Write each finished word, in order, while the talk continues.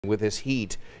With this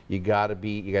heat, you gotta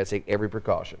take every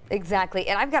precaution. Exactly,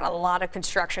 and I've got a lot of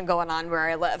construction going on where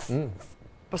I live.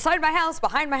 Beside my house,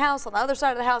 behind my house, on the other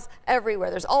side of the house, everywhere.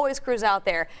 There's always crews out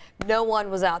there. No one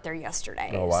was out there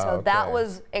yesterday. Oh, wow, so that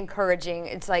was encouraging.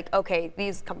 It's like, okay,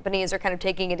 these companies are kind of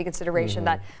taking into consideration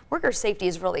that worker safety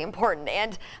is really important.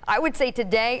 And I would say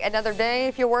today, another day,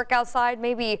 if you work outside,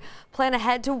 maybe plan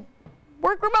ahead to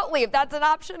work remotely if that's an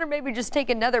option, or maybe just take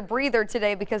another breather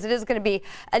today, because it is going to be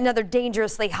another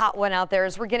dangerously hot one out there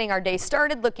as we're getting our day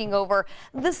started. Looking over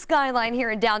the skyline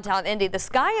here in downtown Indy, the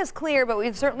sky is clear, but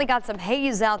we've certainly got some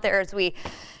haze out there as we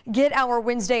get our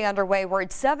Wednesday underway. We're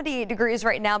at 78 degrees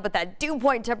right now, but that dew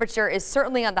point temperature is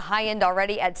certainly on the high end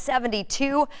already at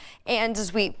 72. And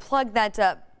as we plug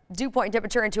that dew point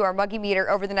temperature into our muggy meter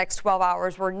over the next 12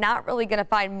 hours, we're not really going to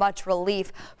find much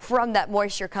relief from that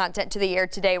moisture content to the air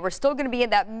today. We're still going to be in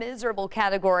that miserable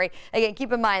category. Again,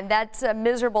 keep in mind that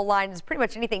miserable line is pretty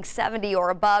much anything 70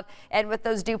 or above, and with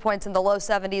those dew points in the low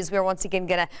 70s, we're once again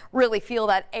going to really feel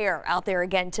that air out there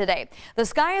again today. The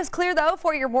sky is clear though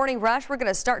for your morning rush. We're going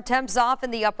to start temps off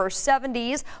in the upper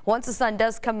 70s. Once the sun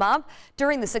does come up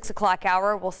during the 6 o'clock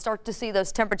hour, we'll start to see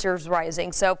those temperatures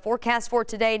rising. So forecast for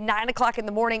today, 9 o'clock in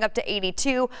the morning up to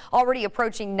 82, already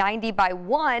approaching 90 by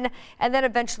 1, and then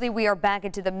eventually we are back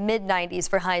into the mid 90s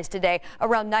for highs today.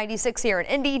 Around 96 here in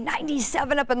Indy,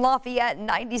 97 up in Lafayette,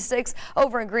 96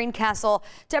 over in Greencastle.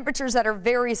 Temperatures that are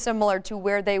very similar to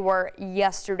where they were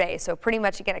yesterday. So pretty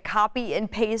much again a copy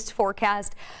and paste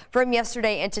forecast from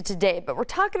yesterday into today. But we're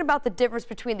talking about the difference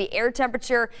between the air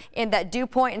temperature and that dew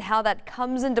point and how that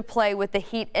comes into play with the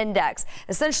heat index.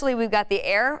 Essentially, we've got the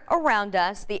air around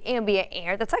us, the ambient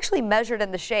air that's actually measured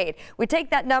in the shade. We take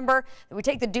that number, we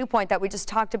take the dew point that we just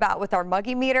talked about with our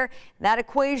muggy meter. That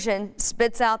equation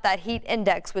spits out that heat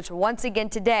index, which once again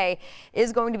today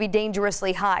is going to be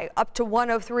dangerously high, up to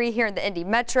 103 here in the Indy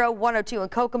Metro, 102 in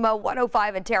Kokomo,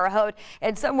 105 in Terre Haute,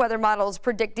 and some weather models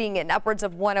predicting an upwards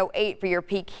of 108 for your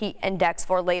peak heat index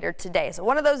for later today. So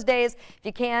one of those days, if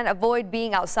you can avoid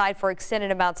being outside for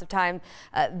extended amounts of time,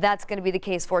 that's going to be the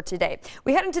case for today.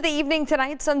 We head into the evening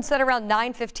tonight, sunset around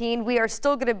 9:15. We are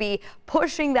still going to be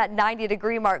pushing that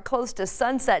 90-degree mark close to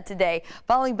sunset today,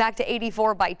 falling back to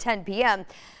 84 by 10 p.m.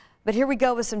 But here we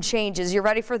go with some changes. You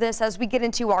ready for this? As we get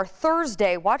into our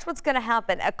Thursday, watch what's going to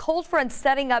happen. A cold front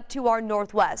setting up to our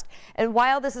northwest. And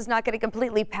while this is not going to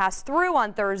completely pass through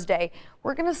on Thursday,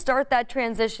 we're going to start that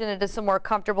transition into some more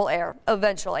comfortable air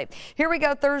eventually. Here we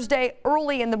go Thursday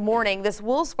early in the morning. This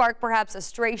will spark perhaps a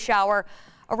stray shower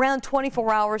around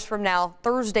 24 hours from now,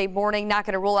 Thursday morning. Not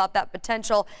going to rule out that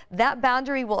potential. That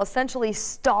boundary will essentially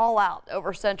stall out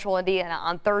over central Indiana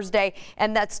on Thursday,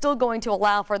 and that's still going to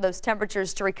allow for those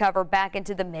temperatures to recover back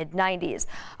into the mid 90s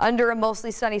under a mostly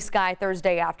sunny sky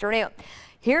Thursday afternoon.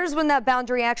 Here's when that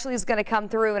boundary actually is going to come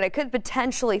through, and it could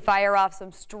potentially fire off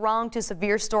some strong to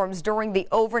severe storms during the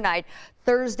overnight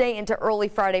Thursday into early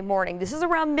Friday morning. This is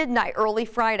around midnight, early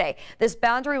Friday. This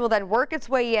boundary will then work its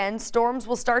way in. Storms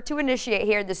will start to initiate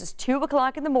here. This is 2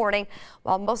 o'clock in the morning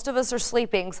while most of us are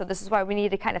sleeping. So this is why we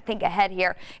need to kind of think ahead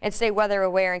here and stay weather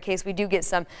aware in case we do get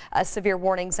some severe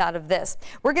warnings out of this.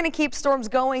 We're going to keep storms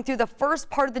going through the first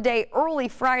part of the day, early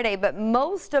Friday, but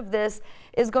most of this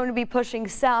is going to be pushing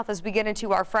south as we get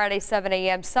into our Friday 7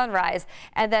 a.m. sunrise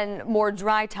and then more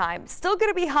dry time. Still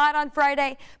going to be hot on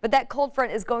Friday, but that cold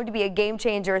front is going to be a game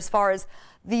changer as far as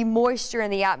the moisture in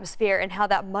the atmosphere and how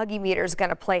that muggy meter is going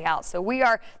to play out. So we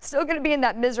are still going to be in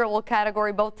that miserable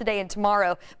category both today and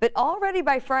tomorrow, but already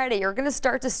by Friday you're going to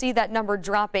start to see that number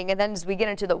dropping, and then as we get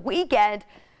into the weekend,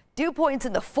 dew points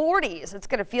in the 40s. It's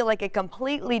going to feel like a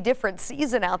completely different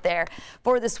season out there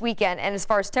for this weekend. And as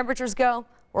far as temperatures go,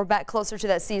 we're back closer to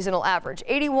that seasonal average.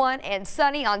 81 and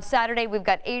sunny on Saturday. We've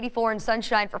got 84 and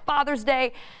sunshine for Father's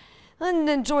Day. And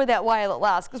enjoy that while it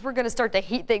lasts, because we're going to start to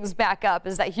heat things back up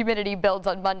as that humidity builds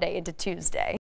on Monday into Tuesday.